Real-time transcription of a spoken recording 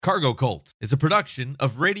Cargo Cult is a production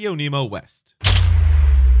of Radio Nemo West.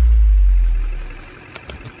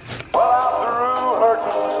 Well, out through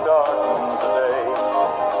hurting start today.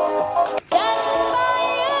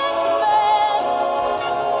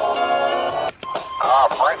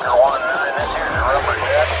 Breaker 19, this here's a rubber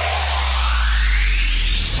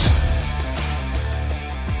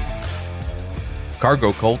jet.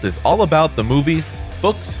 Cargo Cult is all about the movies,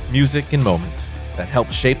 books, music, and moments that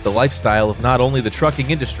help shape the lifestyle of not only the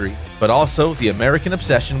trucking industry, but also the American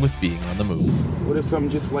obsession with being on the move. What if something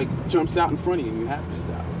just jumps out in front of you and you have to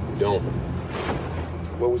stop? Don't.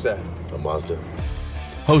 What was that? A Mazda.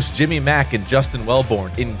 Hosts Jimmy Mack and Justin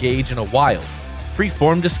Wellborn engage in a wild,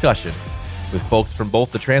 free-form discussion with folks from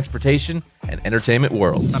both the transportation and entertainment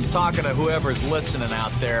worlds. I'm talking to whoever's listening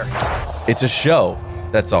out there. It's a show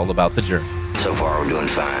that's all about the journey. So far, we're doing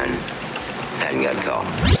fine. Hadn't got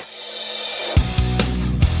caught.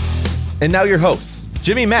 And now your hosts,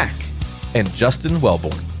 Jimmy Mack and Justin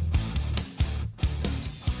Wellborn.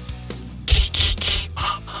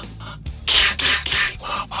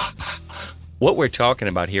 What we're talking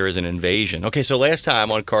about here is an invasion. Okay, so last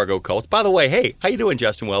time on Cargo Cult, by the way, hey, how you doing,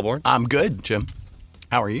 Justin Wellborn? I'm good, Jim.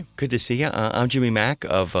 How are you? Good to see you. I'm Jimmy Mack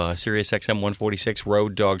of Sirius XM 146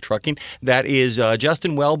 Road Dog Trucking. That is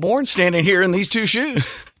Justin Wellborn. Standing here in these two shoes.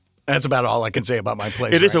 That's about all I can say about my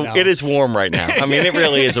place. It is warm right now. I mean, it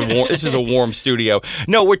really is This is a warm studio.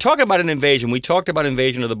 No, we're talking about an invasion. We talked about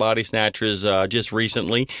Invasion of the Body Snatchers just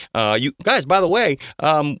recently. You guys, by the way,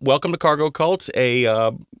 welcome to Cargo Cults,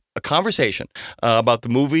 a conversation about the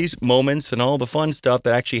movies, moments, and all the fun stuff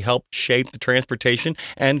that actually helped shape the transportation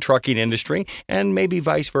and trucking industry, and maybe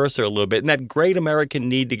vice versa a little bit, and that great American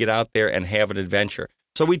need to get out there and have an adventure.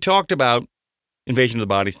 So we talked about Invasion of the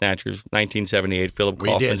Body Snatchers, 1978, Philip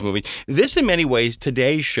Kaufman's movie. This, in many ways,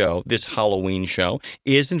 today's show, this Halloween show,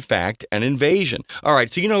 is in fact an invasion. All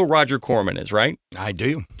right, so you know who Roger Corman is, right? I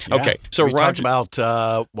do. Yeah. Okay, so we talked about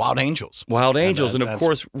Wild Angels. Wild Angels, and of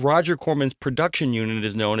course, Roger Corman's production unit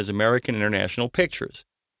is known as American International Pictures,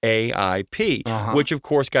 AIP, which of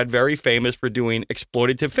course got very famous for doing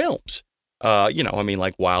exploitative films.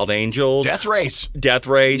 Like Wild Angels. Death Race,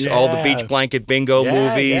 yeah. All the Beach Blanket Bingo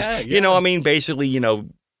movies. Yeah. Basically,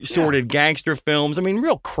 sordid gangster films. I mean,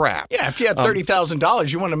 real crap. Yeah, if you had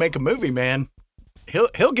 $30,000, you want to make a movie, man,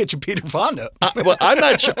 he'll get you Peter Fonda. Well, I'm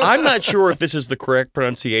not sure if this is the correct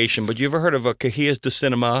pronunciation, but you ever heard of a Cahiers du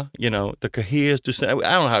Cinema? The Cahiers du Cinema.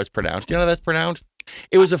 I don't know how it's pronounced. Do you know how that's pronounced?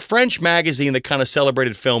 It was a French magazine that kind of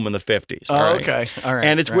celebrated film in the 50s. Oh, okay. All right.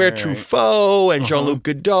 And it's where Truffaut and Jean-Luc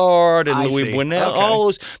Godard and Louis Buñuel, all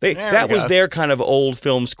those, that was their kind of old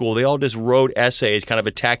film school. They all just wrote essays kind of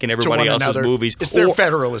attacking everybody else's movies. It's their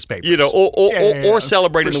Federalist papers. Or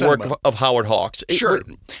celebrating the work of Howard Hawks. Sure.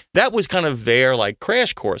 That was kind of their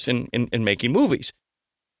crash course in making movies.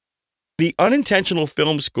 The unintentional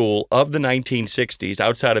film school of the 1960s,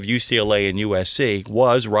 outside of UCLA and USC,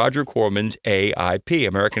 was Roger Corman's AIP,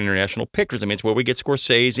 American International Pictures. I mean, it's where we get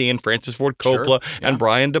Scorsese and Francis Ford Coppola and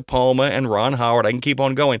Brian De Palma and Ron Howard. I can keep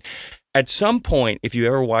on going. At some point, if you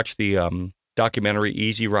ever watch the documentary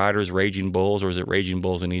Easy Riders, Raging Bulls, or is it Raging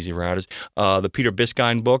Bulls and Easy Riders, the Peter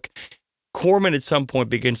Biskind book, Corman at some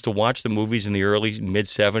point begins to watch the movies in the early,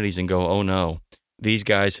 mid-'70s and go, oh no. These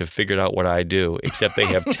guys have figured out what I do, except they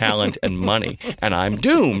have talent and money, and I'm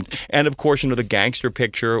doomed. And, of course, the gangster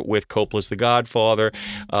picture with Coppola's The Godfather.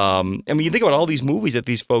 You think about all these movies that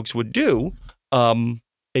these folks would do.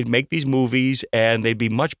 They'd make these movies, and they'd be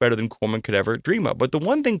much better than Corman could ever dream of. But the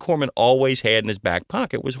one thing Corman always had in his back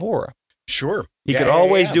pocket was horror. Sure. He could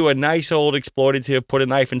always do a nice old exploitative, put a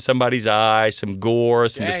knife in somebody's eye, some gore,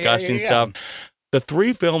 some disgusting stuff. The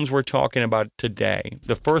three films we're talking about today,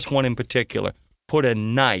 the first one in particular, put a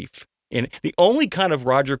knife in. The only kind of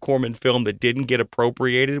Roger Corman film that didn't get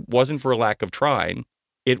appropriated wasn't for a lack of trying.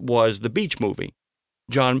 It was the Beach movie.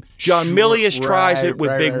 John Milius tries it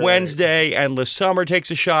with Big Wednesday, and Les Summer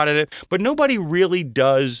takes a shot at it, but nobody really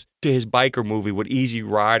does to his biker movie what Easy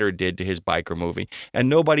Rider did to his biker movie, and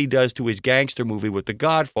nobody does to his gangster movie what The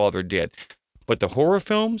Godfather did. But the horror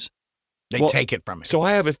films, they take it from him. So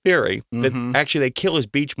I have a theory that actually they kill his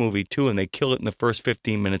Beach movie too, and they kill it in the first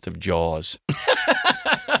 15 minutes of Jaws.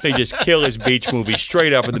 They just kill his Beach movie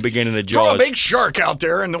straight up at the beginning of Jaws. Throw a big shark out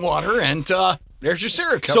there in the water, and there's your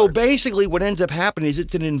serial killer. So basically what ends up happening is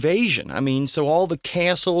it's an invasion. I mean, so all the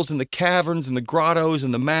castles and the caverns and the grottos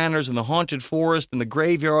and the manors and the haunted forest and the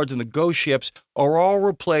graveyards and the ghost ships are all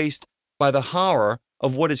replaced by the horror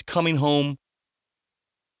of what is coming home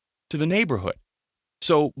to the neighborhood.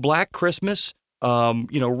 So Black Christmas,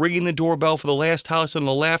 ringing the doorbell for the last house on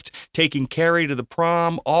the left, taking Carrie to the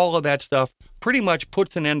prom, all of that stuff pretty much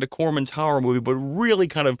puts an end to Corman's horror movie, but really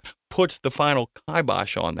kind of puts the final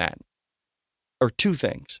kibosh on that. Or two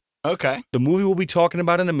things. Okay. The movie we'll be talking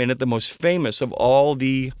about in a minute, the most famous of all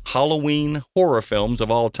the Halloween horror films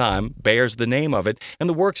of all time, bears the name of it, and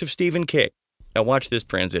the works of Stephen King. Now watch this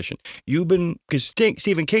transition. Because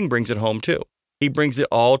Stephen King brings it home too. He brings it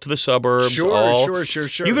all to the suburbs. Sure.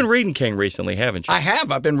 You've been reading King recently, haven't you? I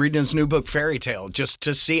have. I've been reading his new book, Fairy Tale, just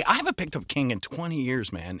to see. I haven't picked up King in 20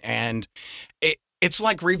 years, man. And it's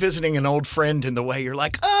like revisiting an old friend in the way you're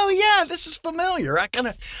like, oh yeah, this is familiar. I kind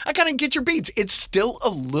of get your beats. It's still a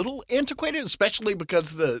little antiquated, especially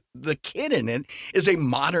because the kid in it is a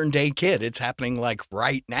modern day kid. It's happening like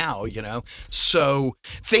right now, So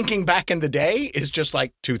thinking back in the day is just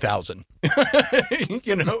like 2000,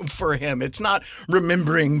 for him. It's not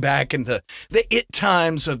remembering back in the it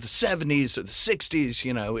times of the 70s or the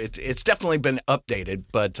 60s. It's definitely been updated,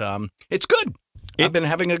 but it's good. I've been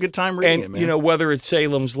having a good time reading it, man. Whether it's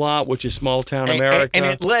Salem's Lot, which is small town America. And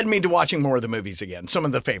it led me to watching more of the movies again. Some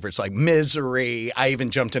of the favorites like Misery. I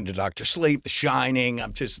even jumped into Dr. Sleep, The Shining.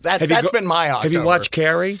 That's been my October. Have you watched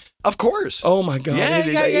Carrie? Of course. Oh, my God.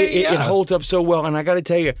 It holds up so well. And I got to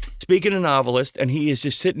tell you, speaking of novelist, and he is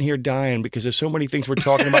just sitting here dying because there's so many things we're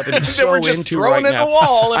talking about that he's so we're just into throwing right at now. the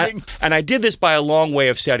wall. And I did this by a long way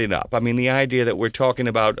of setting up. I mean, the idea that we're talking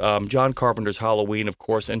about John Carpenter's Halloween, of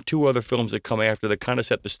course, and two other films that come after that kind of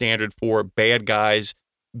set the standard for bad guys,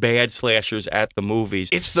 bad slashers at the movies.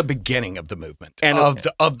 It's the beginning of the movement and of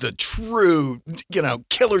the true,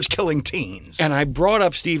 killers killing teens. And I brought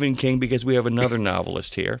up Stephen King because we have another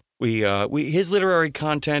novelist here. His literary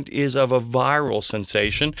content is of a viral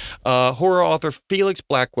sensation. Horror author Felix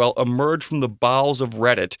Blackwell emerged from the bowels of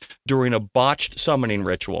Reddit during a botched summoning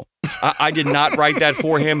ritual. I did not write that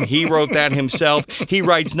for him. He wrote that himself. He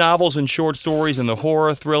writes novels and short stories in the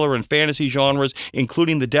horror, thriller, and fantasy genres,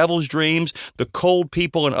 including The Devil's Dreams, The Cold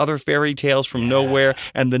People, and Other Fairy Tales from Nowhere,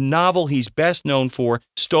 and the novel he's best known for,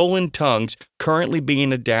 Stolen Tongues, currently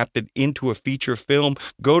being adapted into a feature film.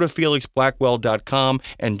 Go to felixblackwell.com.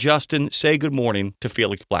 And Justin, say good morning to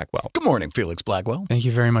Felix Blackwell. Good morning, Felix Blackwell. Thank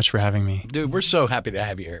you very much for having me. Dude, we're so happy to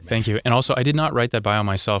have you here, man. Thank you. And also, I did not write that bio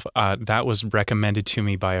myself. That was recommended to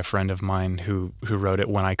me by a friend of mine who wrote it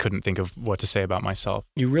when I couldn't think of what to say about myself.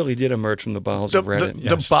 You really did emerge from the bowels of Reddit.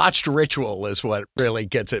 The botched ritual is what really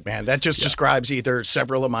gets it, man. That just describes either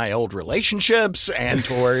several of my old relationships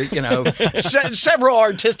or several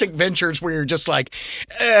artistic ventures where you're just like,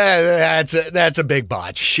 that's a big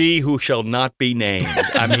botch. She who shall not be named.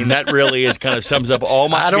 I mean, that really is kind of sums up all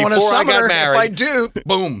my. I don't want to summon her. Married, if I do,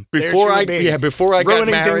 boom. Before I got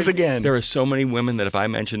ruining married, things again. There are so many women that if I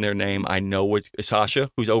mention their name, I know it's Sasha,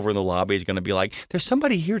 who's over in the lobby, is going to be like, "There's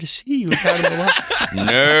somebody here to see you."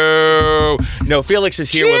 No, Felix is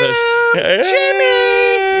here with us. Jimmy.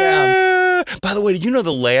 Yeah. By the way, did you know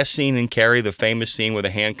the last scene in Carrie, the famous scene where the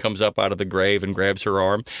hand comes up out of the grave and grabs her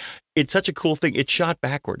arm? It's such a cool thing. It's shot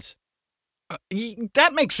backwards.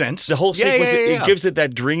 That makes sense. The whole sequence, it gives it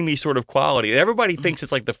that dreamy sort of quality. And everybody thinks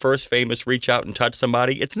it's like the first famous reach out and touch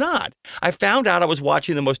somebody. It's not. I found out I was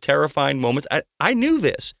watching the most terrifying moments. I knew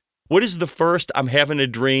this. What is the first I'm having a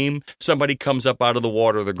dream, somebody comes up out of the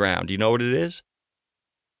water or the ground? Do you know what it is?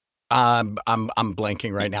 I'm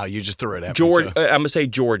blanking right now. You just threw it at me. So. I'm going to say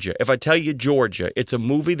Georgia. If I tell you Georgia, it's a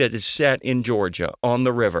movie that is set in Georgia on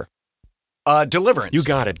the river. Deliverance. You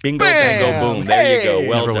got it. Bingo, bango, boom. There you go.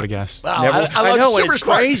 Well never done. would have guessed. Wow, I know, super it's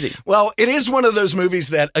crazy. Well, it is one of those movies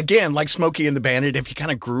that, again, like Smokey and the Bandit, if you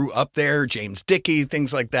kind of grew up there, James Dickey,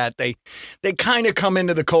 things like that, they kind of come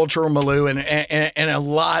into the cultural milieu and a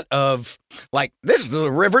lot of, like, this is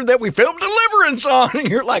the river that we filmed Deliverance on. And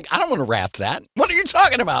you're like, I don't want to raft that. What are you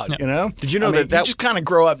talking about? Yeah. Did you know that you just kind of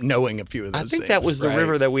grow up knowing a few of those things. I think that was the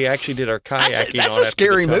river that we actually did our kayaking That's on a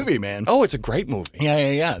scary movie, man. Oh, it's a great movie.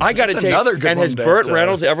 Yeah. I got to tell you, another good and one has Burt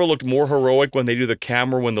Reynolds ever looked more heroic when they do the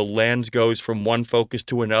camera, when the lens goes from one focus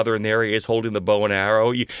to another and there he is holding the bow and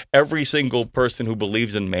arrow? Every single person who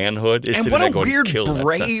believes in manhood is sitting there going, what a weird, kill that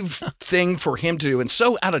brave thing for him to do, and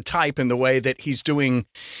so out of type in the way that he's doing.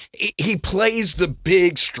 He plays the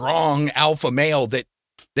big, strong alpha male that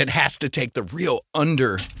has to take the real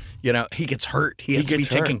under. He gets hurt. He has to be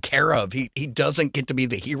taken care of. He doesn't get to be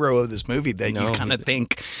the hero of this movie that you kind of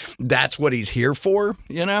think that's what he's here for,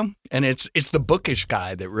 And it's the bookish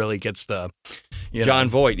guy that really gets the, John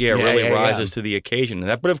Voight, really rises to the occasion in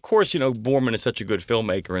that. But of course, Borman is such a good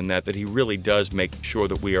filmmaker in that he really does make sure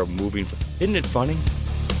that we are moving. Isn't it funny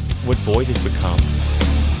what Voight has become?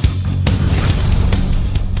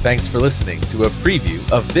 Thanks for listening to a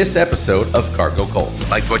preview of this episode of Cargo Cult.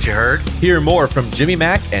 Like what you heard? Hear more from Jimmy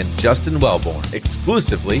Mack and Justin Wellborn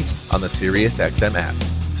exclusively on the SiriusXM app.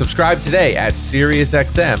 Subscribe today at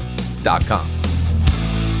SiriusXM.com.